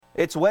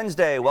It's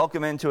Wednesday.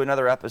 Welcome into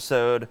another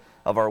episode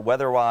of our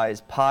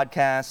WeatherWise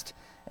podcast.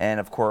 And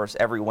of course,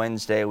 every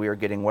Wednesday we are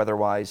getting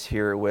WeatherWise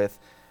here with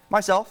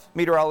myself,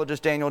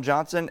 meteorologist Daniel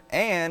Johnson,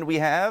 and we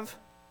have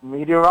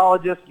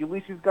meteorologist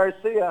Ulysses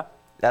Garcia.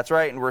 That's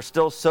right, and we're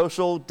still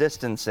social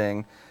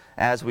distancing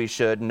as we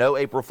should. No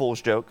April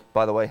Fool's joke,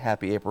 by the way.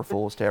 Happy April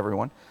Fool's to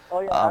everyone.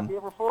 Oh yeah, happy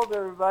April Fool's,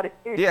 everybody.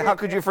 Yeah, how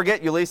could you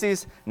forget,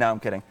 Ulysses? No, I'm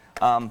kidding.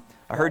 I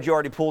heard you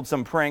already pulled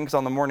some pranks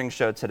on the morning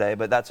show today,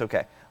 but that's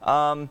okay.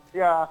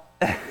 Yeah.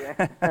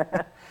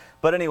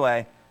 But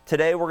anyway,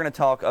 today we're going to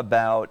talk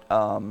about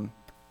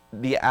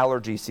the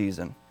allergy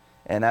season,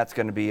 and that's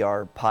going to be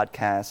our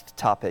podcast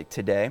topic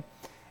today.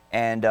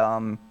 And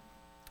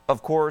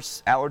of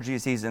course, allergy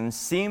season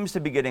seems to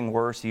be getting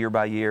worse year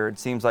by year. It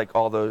seems like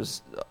all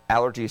those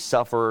allergy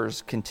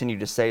sufferers continue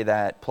to say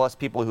that, plus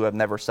people who have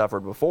never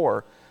suffered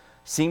before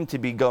seem to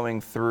be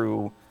going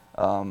through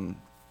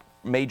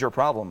major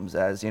problems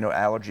as,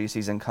 allergy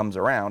season comes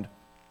around.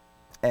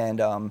 And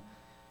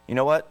you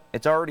know what?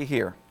 It's already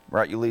here,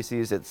 right,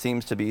 Ulysses? It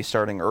seems to be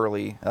starting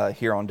early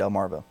here on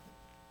Delmarva.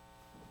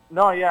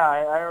 No, yeah,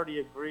 I already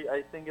agree.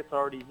 I think it's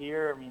already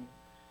here. I mean,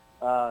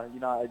 I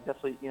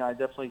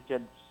definitely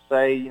could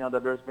say,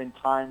 that there's been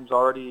times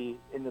already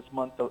in this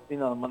month of, in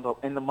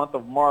the month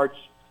of March,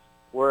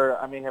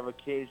 where I may have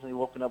occasionally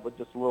woken up with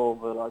just a little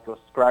bit like a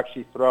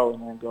scratchy throat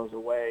and then it goes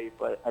away.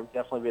 But I've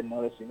definitely been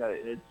noticing that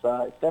it's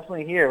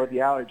definitely here with the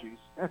allergies.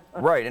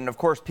 Right, and of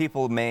course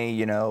people may,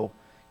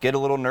 get a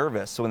little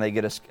nervous when they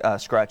get a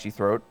scratchy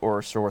throat or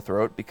a sore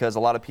throat, because a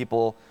lot of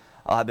people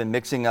have been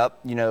mixing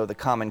up, the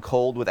common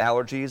cold with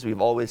allergies. We've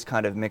always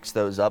kind of mixed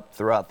those up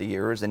throughout the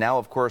years. And now,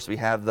 of course, we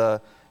have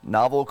the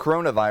novel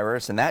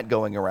coronavirus and that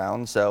going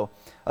around. So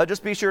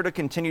just be sure to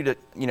continue to,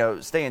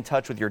 stay in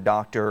touch with your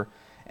doctor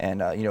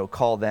and,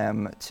 call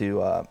them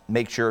to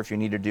make sure if you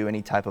need to do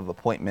any type of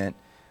appointment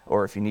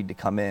or if you need to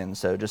come in.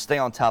 So just stay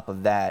on top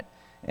of that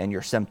and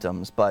your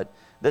symptoms. But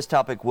this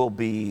topic will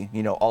be,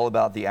 all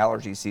about the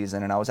allergy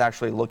season. And I was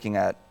actually looking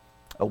at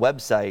a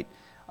website.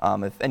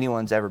 If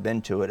anyone's ever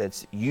been to it,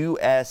 it's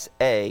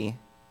USAN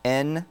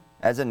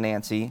as in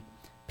Nancy,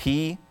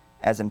 P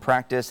as in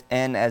practice,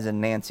 N as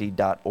in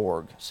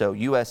Nancy.org. So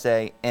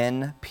USANPN.org.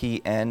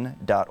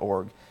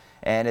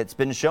 And it's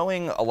been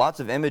showing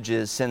lots of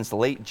images since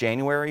late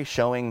January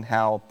showing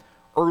how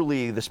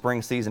early the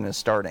spring season is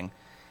starting.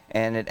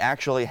 And it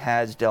actually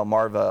has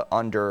Delmarva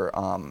under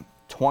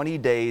 20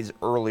 days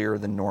earlier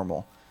than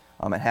normal.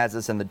 It has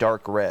this in the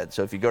dark red.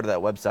 So if you go to that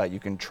website, you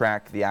can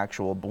track the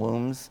actual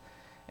blooms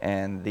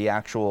and the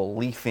actual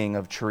leafing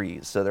of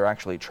trees. So they're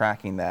actually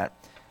tracking that.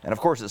 And of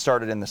course, it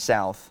started in the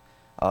south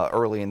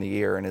early in the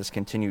year and has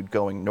continued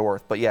going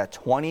north. But yeah,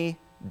 20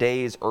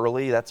 days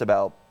early, that's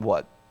about,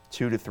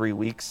 2 to 3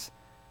 weeks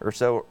or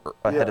so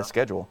ahead of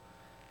schedule.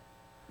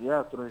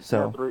 Yeah,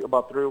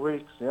 about 3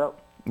 weeks, yep.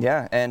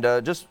 Yeah, and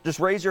just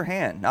raise your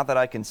hand. Not that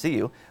I can see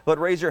you, but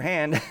raise your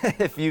hand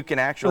if you can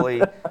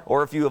actually,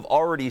 or if you have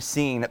already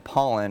seen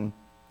pollen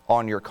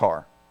on your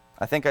car.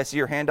 I think I see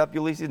your hand up,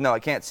 Ulysses. No, I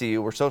can't see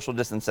you. We're social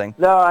distancing.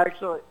 No,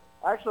 actually,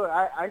 I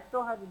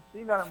still haven't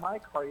seen that in my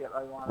car yet.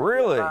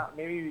 Really?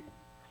 Maybe,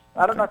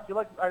 I don't know. I feel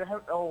like I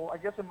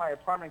guess in my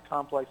apartment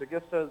complex, I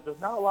guess there's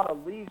not a lot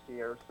of leaves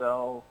here,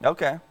 so.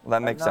 Okay, well,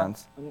 that makes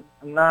sense.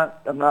 I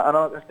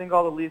think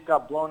all the leaves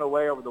got blown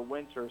away over the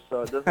winter,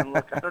 so it doesn't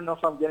look. I don't know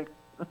if I'm getting.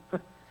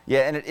 Yeah,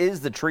 and it is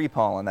the tree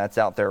pollen that's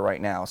out there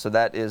right now. So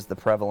that is the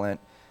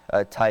prevalent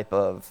type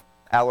of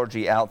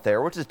allergy out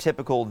there, which is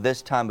typical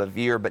this time of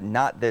year, but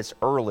not this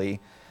early.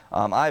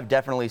 I've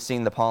definitely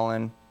seen the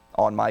pollen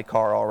on my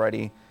car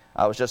already.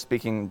 I was just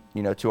speaking,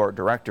 to our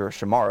director,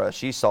 Shamara.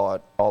 She saw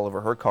it all over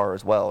her car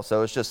as well.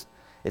 So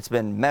it's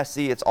been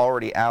messy. It's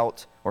already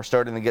out. We're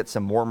starting to get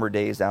some warmer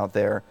days out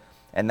there,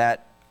 and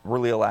that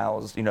really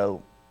allows,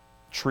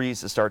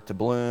 trees to start to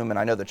bloom. And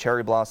I know the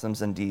cherry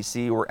blossoms in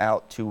D.C. were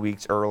out 2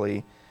 weeks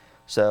early.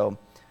 So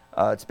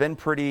it's been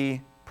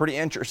pretty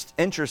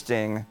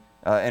interesting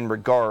in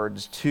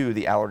regards to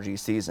the allergy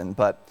season.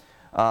 But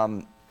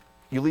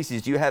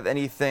Ulysses, do you have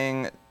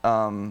anything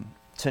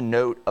to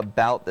note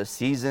about the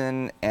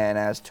season and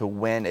as to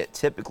when it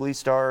typically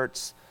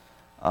starts?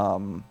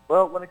 Well,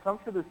 when it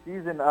comes to the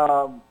season,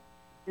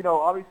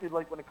 obviously,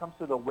 like when it comes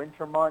to the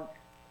winter months,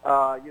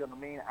 the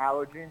main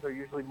allergens are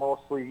usually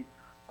mostly,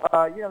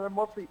 they're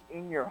mostly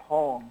in your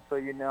home. So,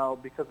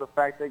 because of the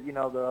fact that,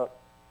 the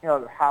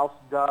house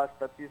dust,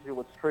 that's usually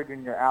what's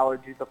triggering your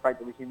allergies, the fact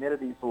that the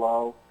humidity is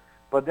low.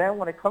 But then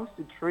when it comes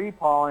to tree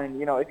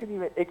pollen,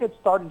 it could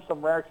start in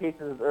some rare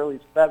cases as early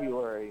as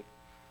February.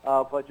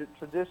 But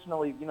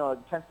traditionally,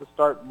 it tends to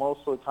start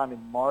most of the time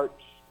in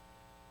March,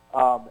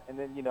 and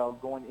then,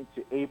 going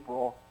into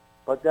April.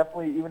 But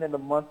definitely even in the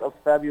month of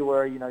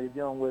February, you're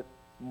dealing with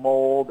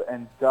mold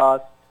and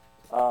dust,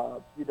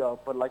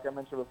 but like I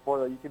mentioned before,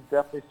 though, you can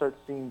definitely start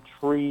seeing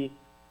tree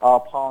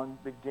pollen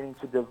beginning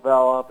to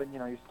develop, and,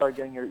 you start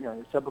getting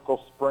your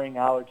typical spring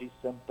allergy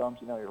symptoms,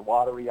 your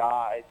watery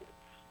eyes,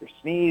 your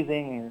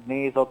sneezing, and your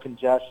nasal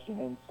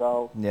congestion.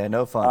 So yeah,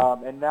 no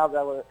fun. And now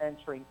that we're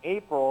entering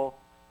April,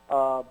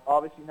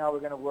 Obviously, now we're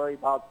going to worry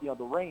about the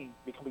rain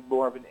becoming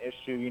more of an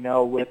issue.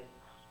 With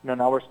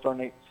now we're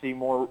starting to see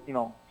more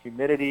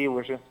humidity.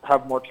 We're going to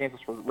have more chances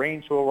for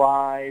rain to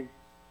arrive.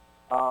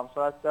 So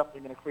that's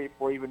definitely going to create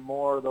for even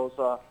more of those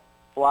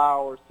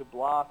flowers to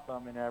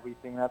blossom and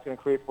everything. That's going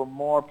to create for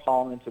more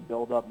pollen to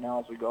build up now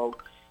as we go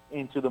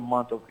into the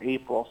month of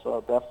April.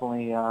 So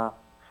definitely,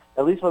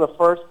 at least for the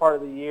first part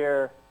of the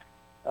year,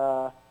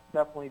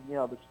 definitely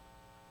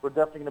we're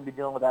definitely going to be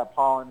dealing with that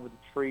pollen with the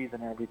trees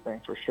and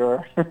everything for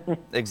sure.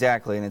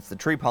 Exactly, and it's the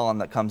tree pollen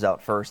that comes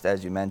out first,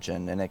 as you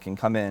mentioned, and it can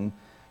come in,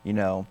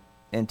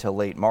 into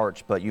late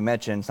March. But you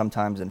mentioned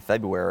sometimes in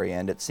February,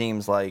 and it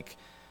seems like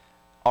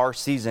our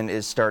season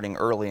is starting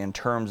early in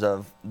terms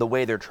of the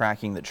way they're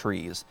tracking the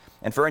trees.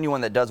 And for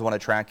anyone that does want to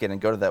track it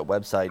and go to that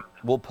website,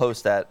 we'll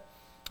post that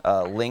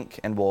link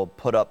and we'll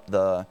put up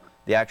the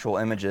actual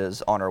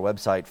images on our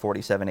website,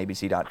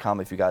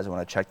 47abc.com, if you guys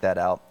want to check that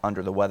out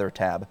under the weather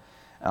tab.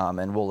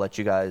 And we'll let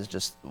you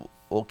guys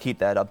we'll keep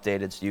that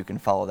updated so you can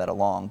follow that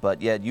along.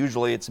 But yeah,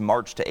 usually it's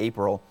March to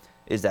April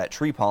is that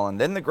tree pollen.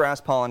 Then the grass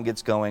pollen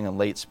gets going in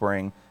late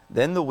spring.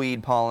 Then the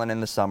weed pollen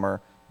in the summer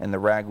and the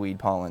ragweed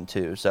pollen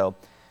too. So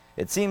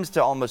it seems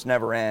to almost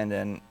never end.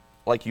 And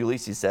like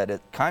Ulysses said,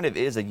 it kind of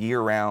is a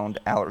year-round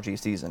allergy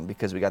season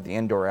because we got the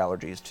indoor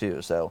allergies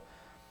too. So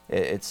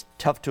it's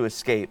tough to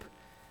escape.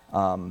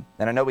 And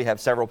I know we have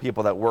several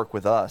people that work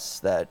with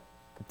us that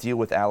deal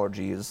with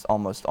allergies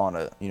almost on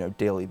a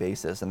daily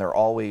basis, and they're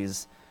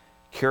always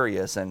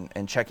curious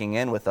and checking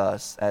in with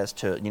us as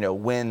to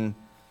when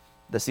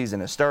the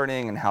season is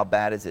starting and how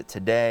bad is it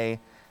today.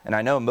 And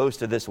I know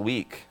most of this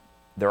week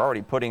they're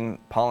already putting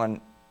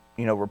pollen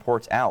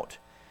reports out,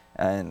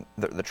 and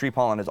the tree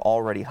pollen is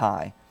already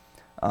high.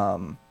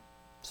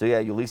 So yeah,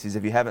 Ulysses,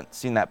 if you haven't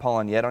seen that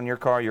pollen yet on your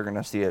car, you're going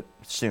to see it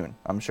soon,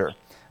 I'm sure.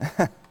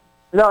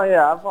 No,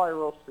 yeah, I probably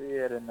will see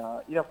it, and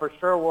for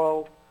sure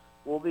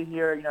we'll be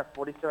here.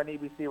 47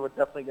 ABC. We're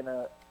definitely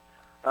gonna,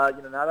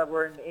 now that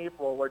we're in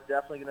April, we're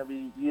definitely gonna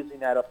be using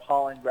that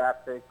pollen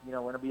graphic.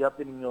 We're gonna be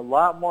updating you a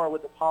lot more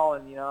with the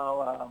pollen.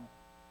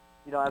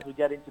 As we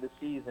get into the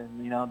season.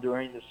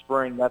 During the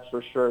spring, that's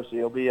for sure. So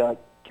you'll be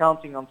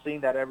counting on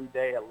seeing that every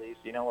day at least.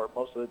 Or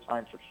most of the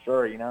time for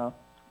sure.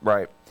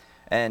 Right,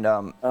 and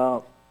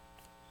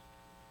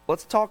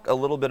let's talk a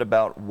little bit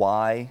about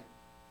why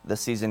the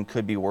season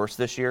could be worse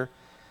this year.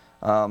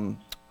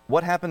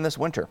 What happened this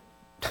winter?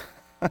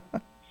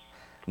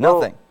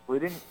 Nothing.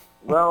 We've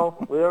already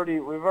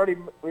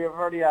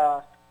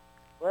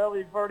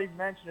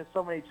mentioned it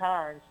so many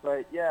times,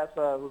 but yes, it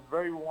was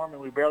very warm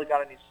and we barely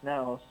got any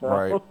snow. So.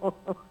 Right.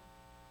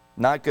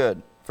 Not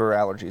good for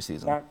allergy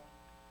season.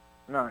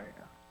 Not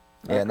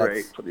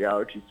great for the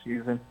allergy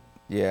season.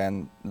 Yeah,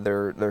 and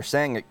they're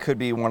saying it could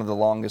be one of the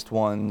longest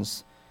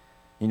ones,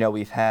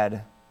 we've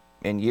had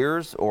in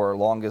years, or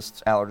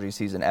longest allergy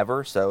season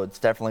ever. So it's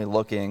definitely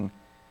looking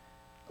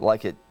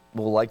like it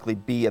will likely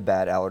be a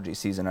bad allergy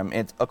season. I mean,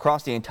 it's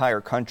across the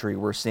entire country.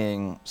 We're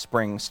seeing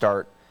spring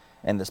start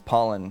and this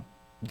pollen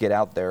get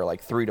out there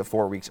like 3 to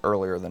 4 weeks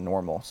earlier than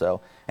normal.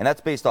 So, and that's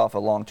based off a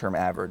long-term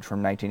average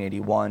from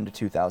 1981 to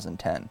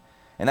 2010.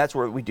 And that's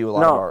where we do a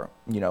lot of our,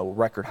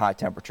 record high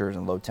temperatures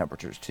and low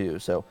temperatures too.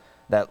 So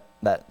that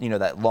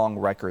long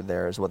record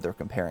there is what they're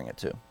comparing it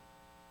to.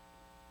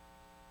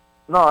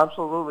 No,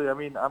 absolutely. I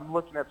mean, I'm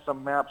looking at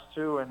some maps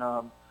too, and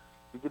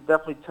you could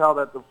definitely tell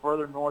that the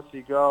further north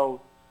you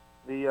go,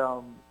 the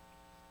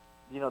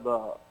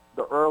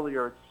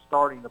earlier it's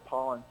starting the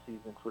pollen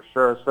season for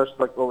sure, especially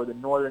like over the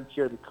northern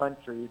tier of the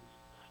country.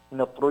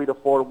 It's 3 to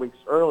 4 weeks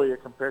earlier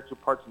compared to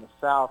parts in the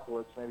south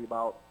where it's maybe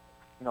about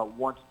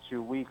 1 to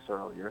 2 weeks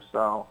earlier.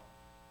 So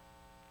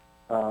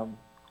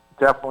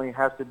definitely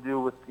has to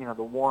do with the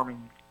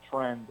warming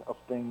trend of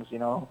things in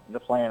the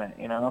planet.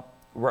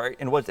 Right.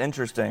 And what's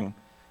interesting,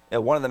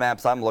 one of the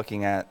maps I'm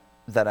looking at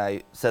that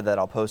I said that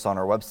I'll post on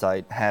our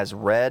website has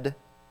red,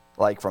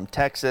 like from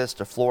Texas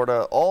to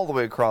Florida, all the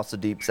way across the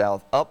deep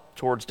south, up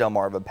towards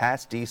Delmarva,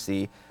 past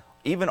D.C.,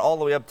 even all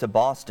the way up to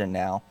Boston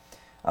now.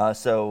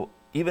 So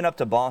even up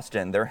to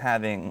Boston, they're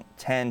having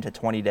 10 to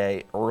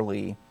 20-day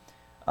early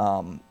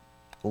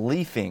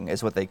leafing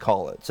is what they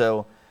call it.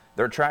 So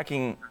they're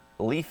tracking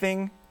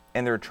leafing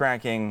and they're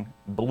tracking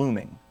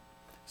blooming.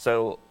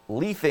 So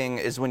leafing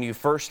is when you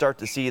first start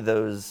to see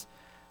those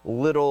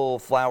little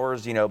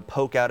flowers,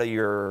 poke out of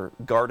your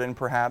garden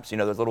perhaps,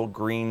 those little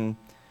green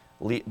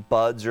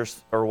buds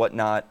or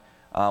whatnot,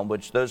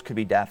 which those could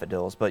be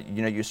daffodils, but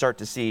you start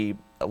to see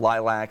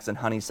lilacs and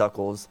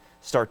honeysuckles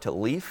start to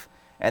leaf,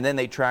 and then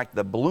they track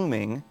the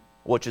blooming,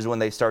 which is when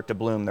they start to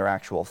bloom their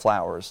actual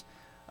flowers,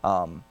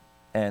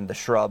 and the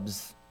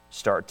shrubs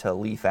start to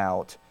leaf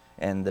out,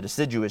 and the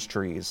deciduous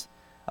trees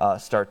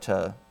start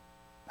to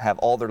have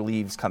all their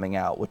leaves coming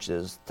out, which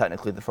is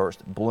technically the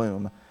first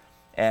bloom.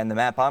 And the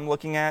map I'm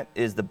looking at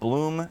is the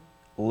bloom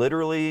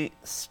literally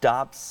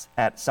stops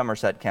at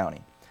Somerset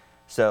County.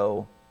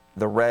 So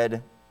the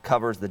red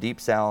covers the deep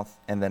south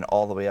and then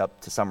all the way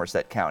up to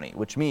Somerset County,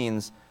 which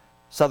means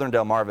southern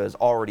Delmarva is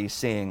already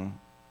seeing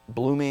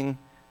blooming.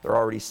 They're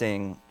already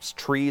seeing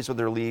trees with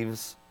their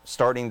leaves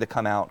starting to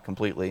come out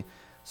completely.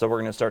 So we're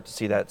going to start to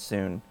see that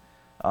soon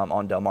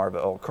on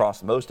Delmarva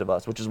across most of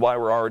us, which is why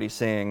we're already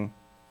seeing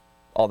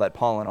all that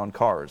pollen on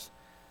cars.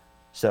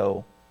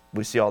 So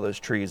we see all those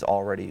trees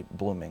already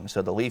blooming.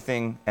 So the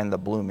leafing and the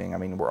blooming, I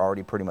mean, we're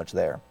already pretty much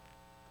there.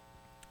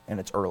 And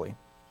it's early.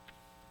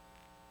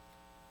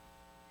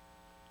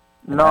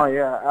 No,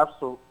 yeah,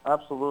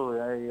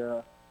 absolutely.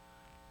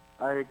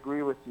 I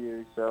agree with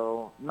you.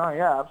 So, no,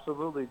 yeah,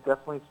 absolutely.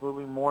 Definitely it's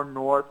moving more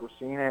north. We're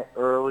seeing it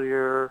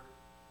earlier.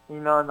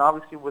 And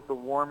obviously with the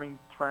warming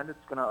trend, it's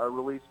going to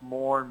release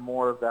more and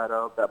more of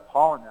that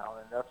pollen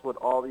out. And that's what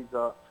all these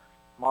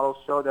models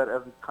show, that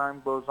as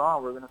time goes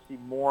on, we're going to see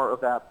more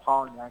of that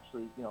pollen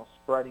actually,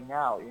 spreading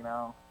out,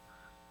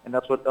 And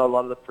that's what a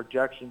lot of the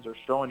projections are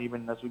showing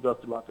even as we go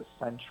throughout the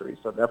century.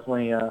 So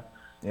definitely the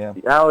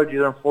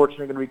allergies are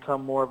unfortunately going to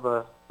become more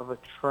of a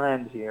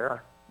trend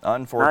here.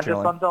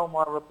 Unfortunately. Not just on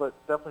Delmarva, but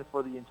definitely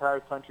for the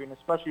entire country, and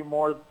especially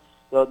more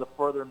the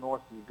further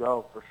north you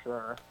go, for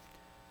sure.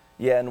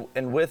 Yeah,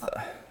 and with,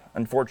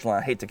 unfortunately,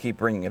 I hate to keep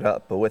bringing it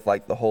up, but with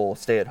like the whole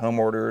stay-at-home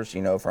orders,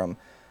 from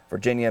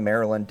Virginia,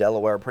 Maryland,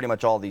 Delaware, pretty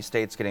much all these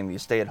states getting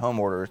these stay-at-home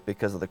orders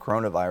because of the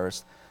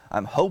coronavirus,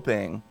 I'm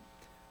hoping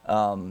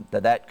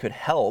that could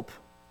help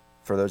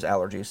for those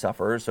allergy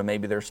sufferers, so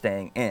maybe they're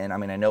staying in. I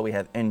mean, I know we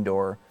have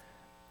indoor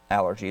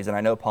allergies, and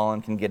I know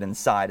pollen can get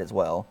inside as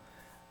well,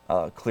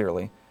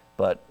 clearly,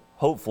 but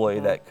hopefully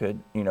that could,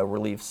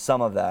 relieve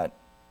some of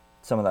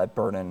that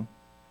burden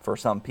for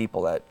some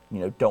people that,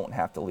 don't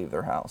have to leave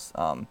their house.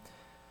 So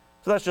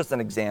that's just an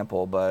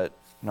example, but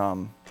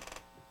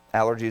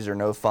allergies are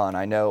no fun.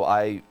 I know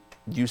I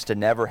used to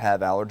never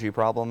have allergy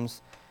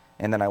problems,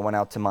 and then I went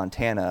out to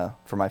Montana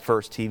for my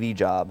first TV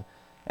job,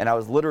 and I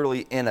was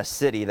literally in a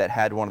city that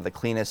had one of the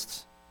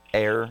cleanest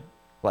air,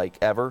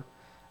 ever.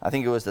 I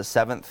think it was the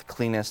 7th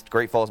cleanest,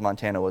 Great Falls,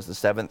 Montana was the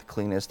 7th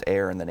cleanest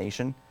air in the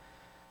nation.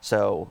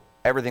 So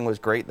everything was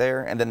great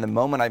there. And then the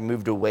moment I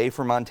moved away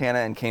from Montana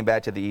and came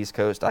back to the East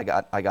Coast, I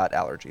got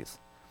allergies.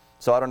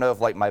 So I don't know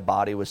if my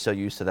body was so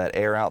used to that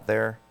air out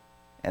there,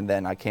 and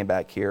then I came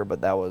back here,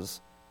 but that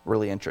was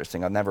really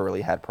interesting. I've never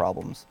really had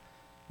problems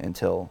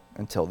until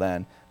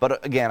then.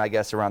 But again, I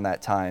guess around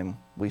that time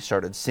we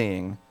started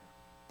seeing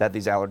that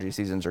these allergy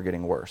seasons are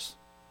getting worse.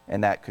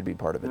 And that could be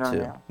part of it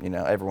too.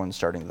 Yeah. Everyone's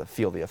starting to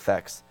feel the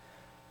effects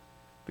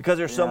because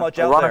there's so much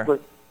out there.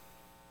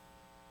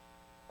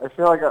 I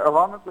feel like,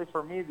 ironically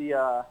for me,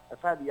 I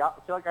feel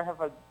like I have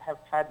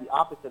had the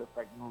opposite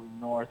effect moving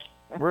north.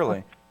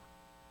 Really?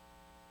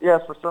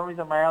 Yes, for some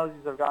reason my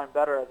allergies have gotten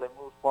better as I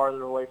move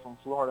farther away from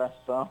Florida.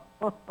 So.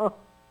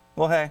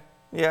 Well, hey,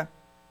 yeah.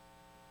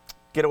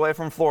 Get away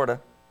from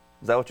Florida.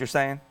 Is that what you're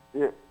saying?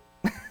 Yeah.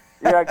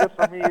 Yeah, I guess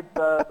for me,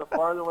 the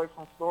farther away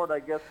from Florida, I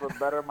guess the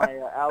better my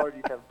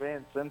allergies have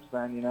been since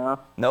then,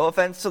 No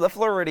offense to the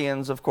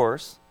Floridians, of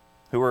course,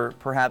 who are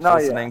perhaps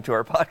listening to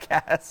our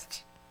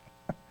podcast.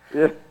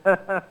 Yeah.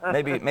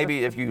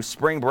 maybe if you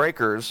spring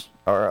breakers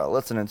are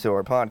listening to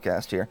our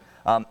podcast here.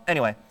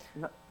 Anyway,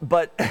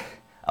 but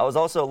I was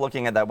also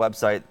looking at that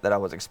website that I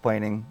was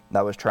explaining,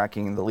 that was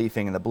tracking the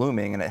leafing and the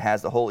blooming, and it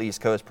has the whole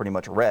East Coast pretty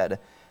much red.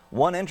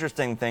 One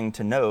interesting thing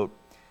to note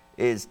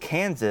is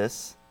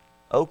Kansas,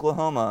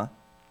 Oklahoma,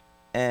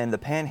 and the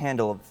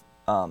panhandle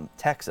of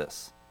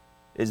Texas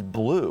is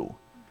blue.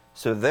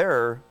 So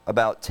they're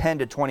about 10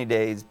 to 20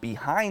 days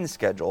behind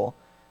schedule,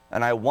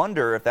 and I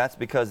wonder if that's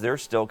because they're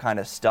still kind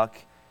of stuck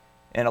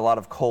in a lot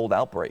of cold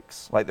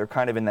outbreaks. Like they're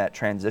kind of in that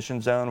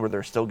transition zone where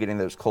they're still getting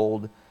those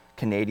cold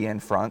Canadian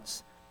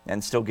fronts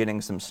and still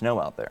getting some snow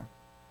out there.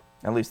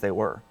 At least they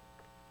were.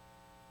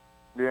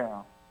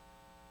 Yeah.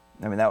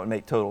 I mean, that would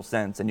make total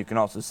sense. And you can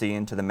also see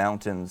into the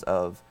mountains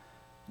of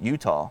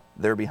Utah,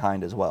 they're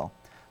behind as well.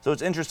 So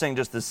it's interesting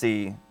just to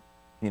see,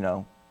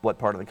 what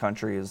part of the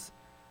country is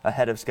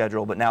ahead of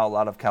schedule, but now a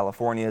lot of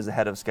California is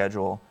ahead of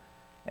schedule,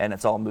 and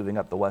it's all moving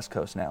up the West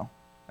Coast now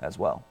as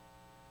well.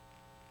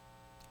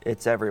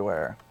 It's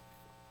everywhere.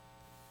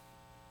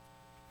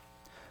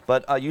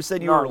 But you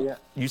said you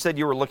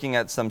were looking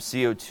at some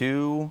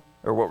CO2,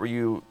 or what were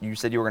you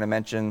said you were going to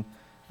mention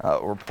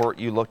a report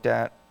you looked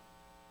at?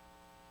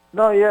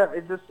 No, yeah,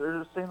 it just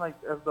seemed like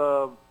as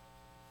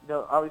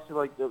obviously,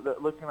 like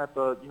looking at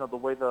the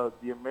way the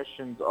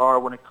emissions are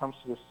when it comes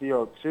to the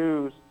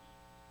CO2s,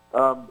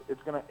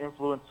 it's going to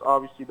influence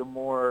obviously the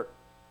more.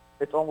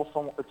 It's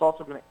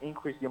also going to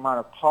increase the amount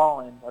of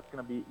pollen that's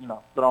going to be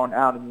thrown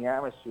out in the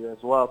atmosphere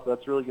as well. So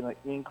that's really going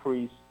to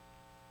increase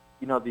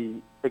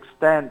the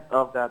extent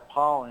of that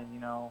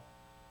pollen.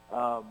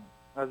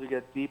 As we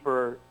get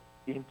deeper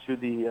into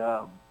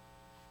the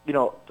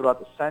throughout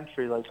the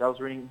century. Like I was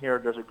reading here,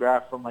 there's a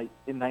graph from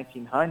in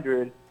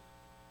 1900.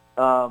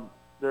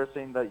 They're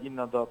saying that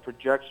the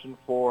projection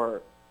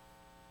for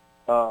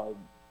the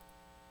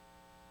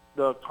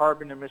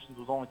carbon emissions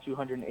was only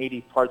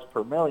 280 parts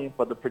per million,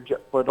 but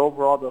but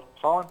overall the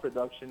pollen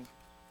production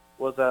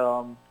was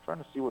trying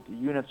to see what the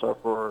units are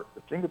for.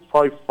 I think it's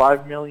probably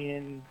 5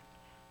 million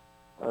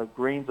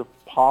grains of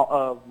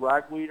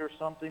ragweed or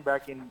something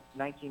back in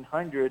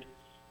 1900,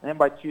 and then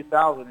by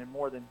 2000 it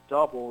more than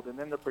doubled. And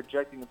then they're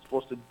projecting it's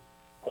supposed to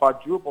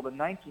quadruple the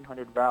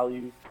 1900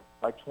 value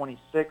by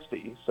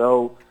 2060.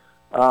 So,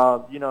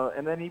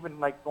 and then even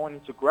like going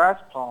into grass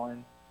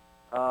pollen,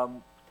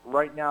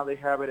 right now they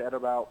have it at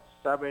about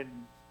 7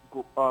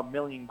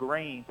 million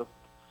grains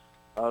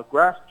of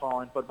grass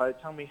pollen, but by the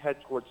time we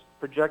head towards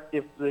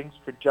if things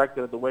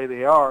projected the way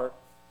they are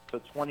to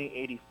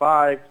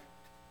 2085,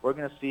 we're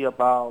going to see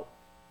about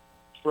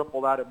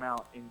triple that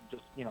amount in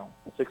just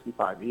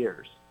 65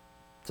 years.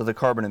 So the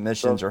carbon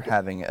emissions are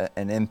having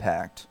an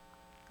impact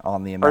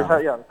on the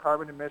amount. Yeah, the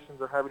carbon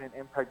emissions are having an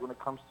impact when it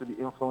comes to the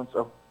influence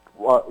of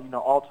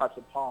all types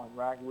of pollen,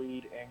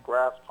 ragweed and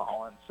grass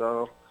pollen.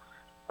 So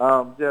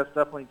it's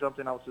definitely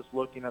something I was just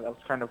looking at. That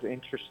was kind of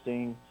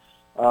interesting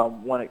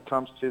when it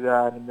comes to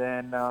that. And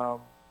then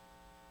so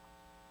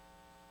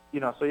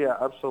yeah,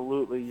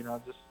 absolutely,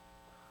 just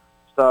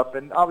stuff.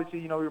 And obviously,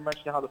 we were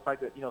mentioning how the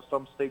fact that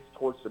some states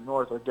towards the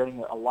north are getting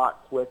it a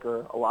lot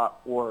quicker, a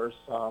lot worse.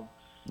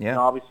 Yeah.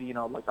 Obviously,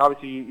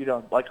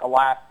 like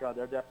Alaska,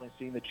 they're definitely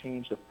seeing the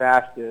change the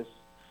fastest.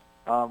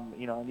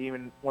 And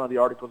even one of the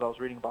articles I was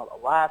reading about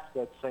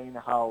Alaska, it's saying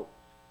how,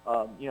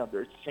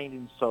 they're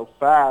changing so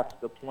fast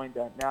to the point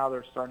that now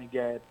they're starting to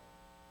get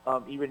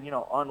even,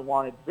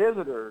 unwanted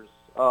visitors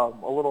a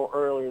little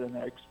earlier than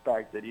they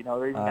expected.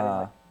 They're even getting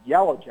like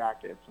yellow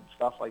jackets and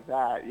stuff like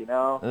that,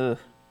 Ugh.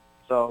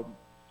 So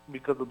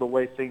because of the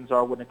way things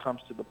are when it comes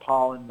to the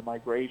pollen, the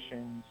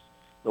migrations,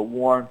 the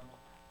warmth,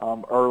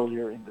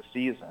 earlier in the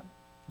season.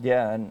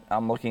 Yeah, and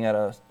I'm looking at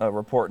a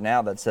report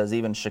now that says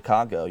even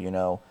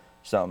Chicago,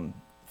 some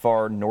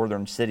far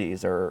northern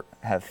cities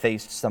have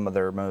faced some of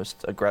their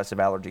most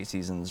aggressive allergy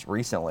seasons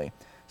recently.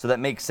 So that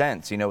makes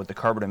sense, with the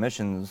carbon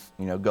emissions,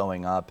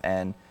 going up.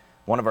 And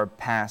one of our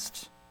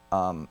past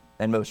and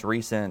most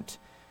recent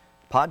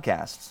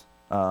podcasts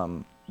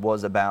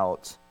was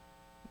about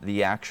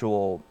the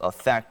actual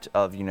effect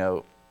of,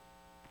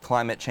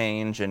 climate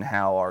change and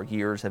how our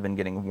years have been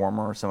getting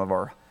warmer. Some of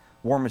our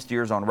warmest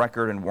years on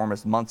record and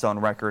warmest months on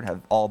record have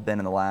all been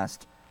in the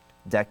last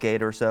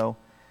decade or so.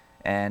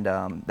 And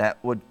that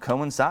would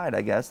coincide,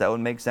 I guess. That would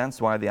make sense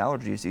why the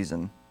allergy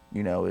season,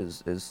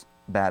 is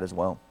bad as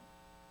well.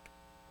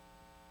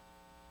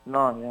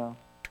 No, yeah.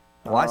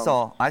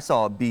 Well, I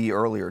saw a bee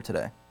earlier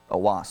today, a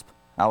wasp.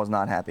 I was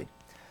not happy.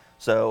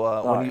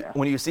 So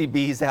when you see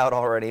bees out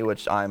already,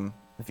 which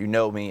if you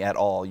know me at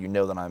all, you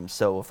know that I'm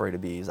so afraid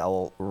of bees. I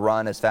will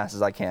run as fast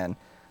as I can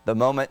the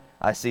moment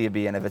I see a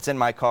bee, and if it's in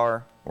my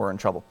car, we're in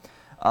trouble.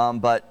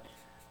 But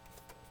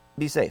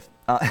be safe.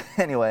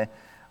 Anyway,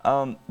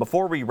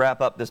 before we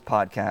wrap up this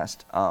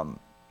podcast,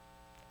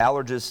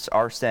 allergists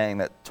are saying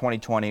that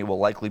 2020 will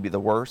likely be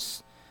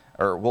worse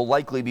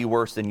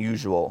than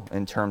usual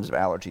in terms of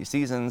allergy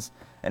seasons,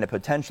 and it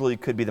potentially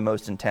could be the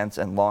most intense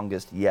and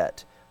longest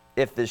yet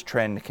if this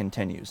trend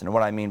continues. And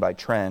what I mean by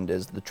trend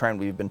is the trend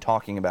we've been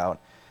talking about,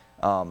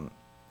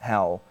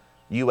 how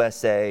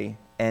USA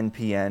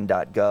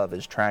NPN.gov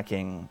is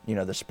tracking,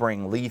 the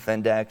spring leaf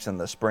index and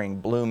the spring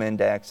bloom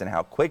index and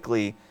how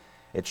quickly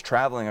it's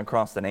traveling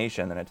across the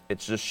nation. And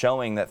it's just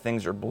showing that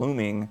things are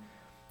blooming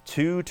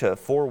 2 to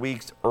 4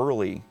 weeks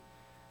early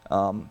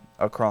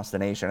across the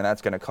nation, and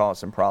that's going to cause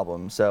some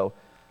problems. So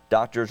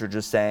doctors are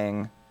just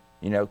saying,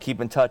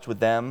 keep in touch with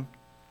them.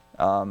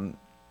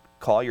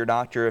 Call your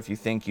doctor if you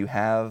think you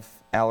have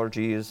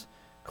allergies.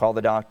 Call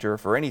the doctor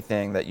for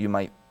anything that you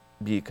might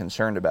be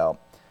concerned about.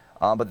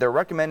 But they're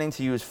recommending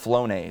to use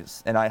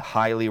Flonase, and I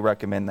highly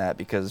recommend that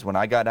because when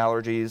I got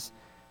allergies,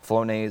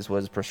 Flonase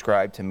was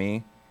prescribed to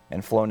me,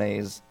 and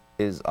Flonase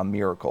is a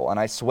miracle. And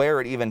I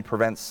swear it even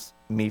prevents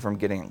me from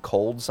getting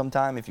colds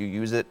sometime if you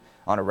use it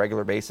on a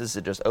regular basis.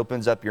 It just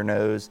opens up your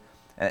nose,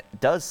 and it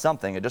does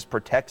something. It just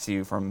protects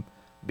you from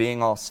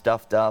being all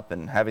stuffed up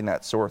and having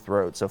that sore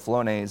throat. So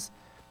Flonase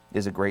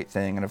is a great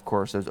thing. And, of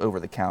course, those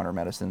over-the-counter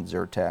medicines,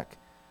 Zyrtec,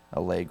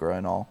 Allegra,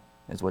 and all,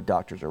 is what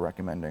doctors are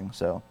recommending.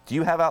 So do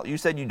you have you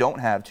said you don't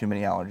have too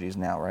many allergies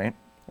now, right?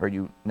 Or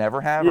you never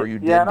have, or you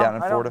did down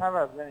in Florida? I don't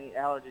have as many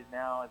allergies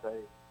now as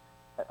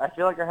I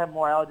feel like I had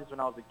more allergies when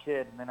I was a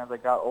kid, and then as I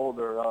got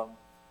older,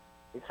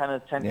 it kind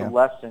of tend to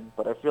lessen.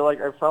 But I felt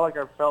like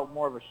I felt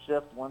more of a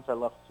shift once I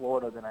left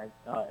Florida than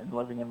in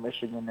living in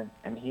Michigan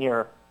and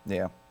here.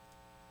 Yeah.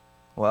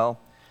 Well,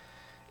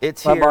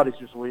 it's My here. body's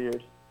just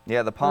weird.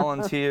 Yeah, the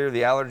pollen's here,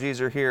 the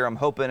allergies are here. I'm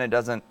hoping it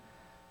doesn't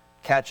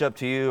catch up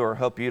to you, or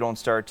hope you don't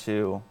start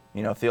to,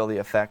 feel the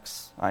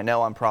effects. I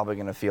know I'm probably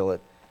going to feel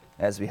it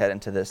as we head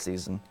into this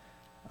season,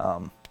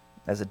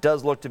 as it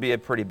does look to be a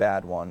pretty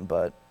bad one.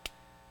 But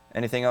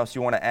anything else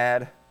you want to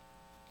add?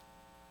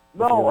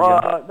 No.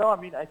 I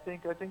mean, I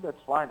think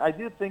that's fine. I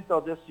do think though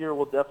this year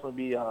will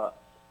definitely be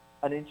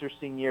an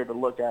interesting year to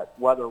look at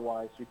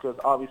weather-wise, because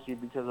obviously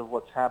because of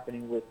what's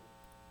happening with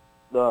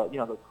the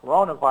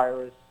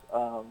coronavirus,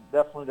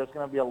 definitely there's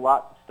going to be a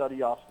lot to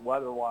study off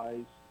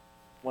weather-wise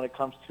when it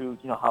comes to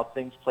how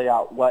things play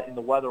out in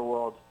the weather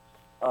world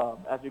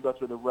as we go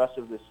through the rest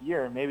of this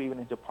year and maybe even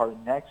into part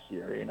of next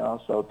year.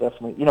 So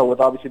definitely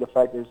with obviously the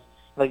fact there's,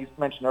 like you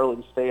mentioned earlier,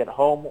 the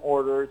stay-at-home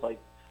orders, like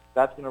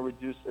that's going to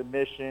reduce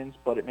emissions,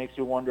 but it makes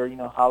you wonder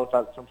how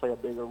that's going to play a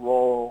bigger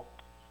role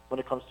when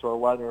it comes to our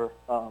weather,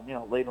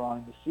 later on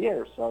in this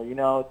year. So,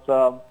 it's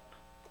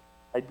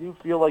I do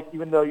feel like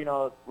even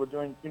though, we're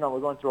going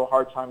through a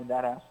hard time in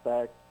that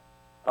aspect,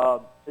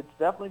 it's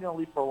definitely going to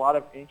lead for a lot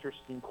of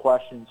interesting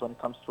questions when it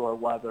comes to our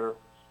weather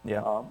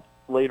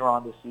later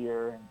on this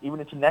year and even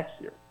into next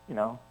year,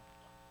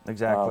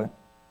 Exactly.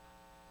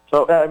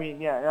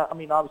 Obviously,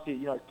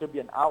 it could be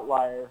an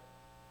outlier,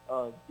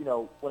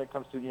 when it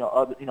comes to,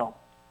 other,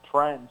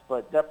 trends,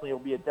 but definitely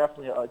it's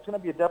going to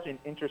be definitely an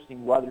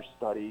interesting weather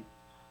study.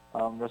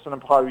 There's going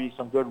to probably be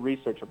some good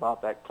research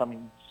about that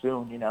coming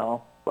soon,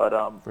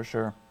 but for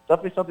sure,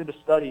 definitely something to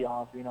study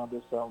on,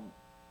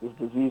 this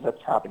disease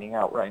that's happening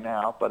out right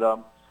now, but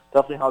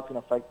definitely how it's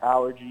going to affect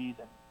allergies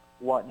and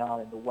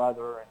whatnot and the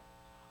weather and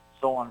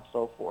so on and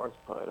so forth.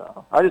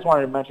 But I just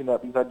wanted to mention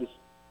that because I just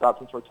thought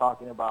since we're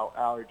talking about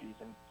allergies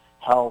and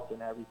health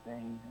and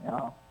everything,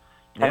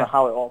 kind of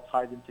how it all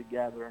ties in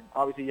together. And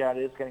obviously, it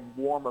is getting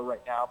warmer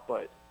right now,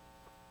 but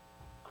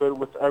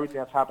with everything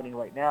that's happening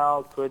right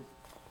now, could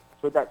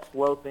that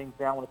slow things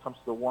down when it comes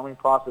to the warming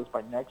process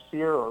by next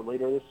year or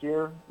later this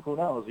year? Who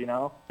knows,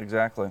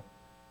 Exactly.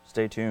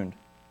 Stay tuned.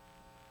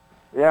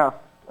 Yeah,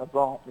 that's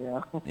all,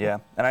 yeah. Yeah,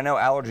 and I know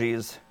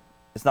allergies,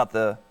 it's not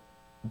the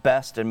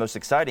best and most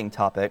exciting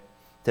topic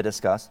to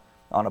discuss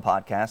on a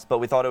podcast, but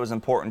we thought it was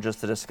important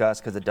just to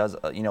discuss because it does,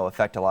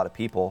 affect a lot of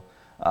people.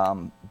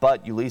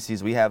 But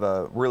Ulysses, we have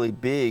a really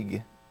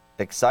big,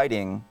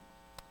 exciting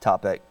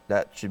topic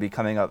that should be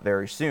coming up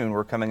very soon.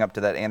 We're coming up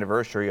to that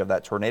anniversary of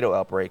that tornado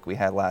outbreak we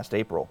had last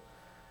April.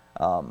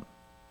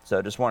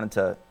 So just wanted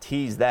to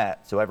tease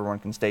that so everyone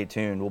can stay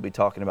tuned. We'll be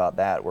talking about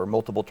that, where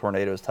multiple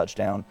tornadoes touched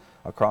down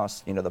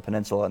across, the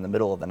peninsula in the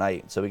middle of the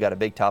night. So we got a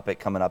big topic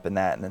coming up in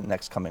that in the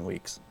next coming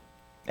weeks.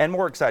 And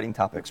more exciting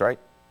topics, right?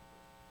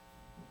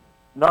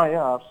 No,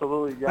 yeah,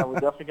 absolutely. Yeah, we're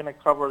definitely going to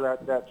cover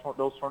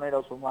those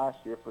tornadoes from last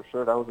year for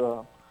sure. That was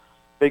a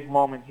big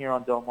moment here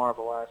on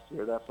Delmarva last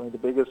year. Definitely the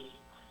biggest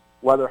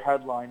weather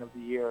headline of the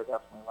year,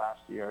 definitely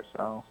last year.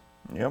 So.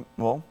 Yep.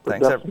 Well, we'll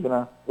thanks.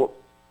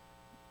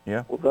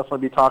 We'll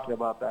definitely be talking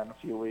about that in a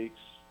few weeks.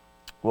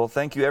 Well,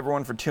 thank you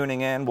everyone for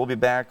tuning in. We'll be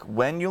back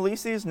when,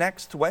 Ulysses?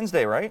 Next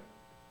Wednesday, right?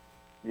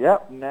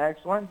 Yep,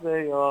 next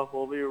Wednesday.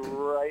 We'll be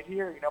right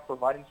here,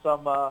 providing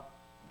some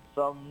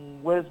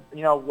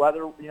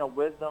weather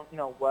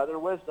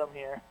wisdom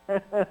here.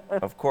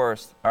 Of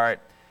course. All right.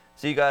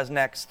 See you guys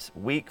next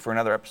week for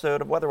another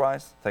episode of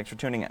Weatherwise. Thanks for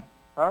tuning in.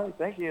 All right,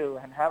 thank you,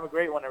 and have a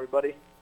great one, everybody.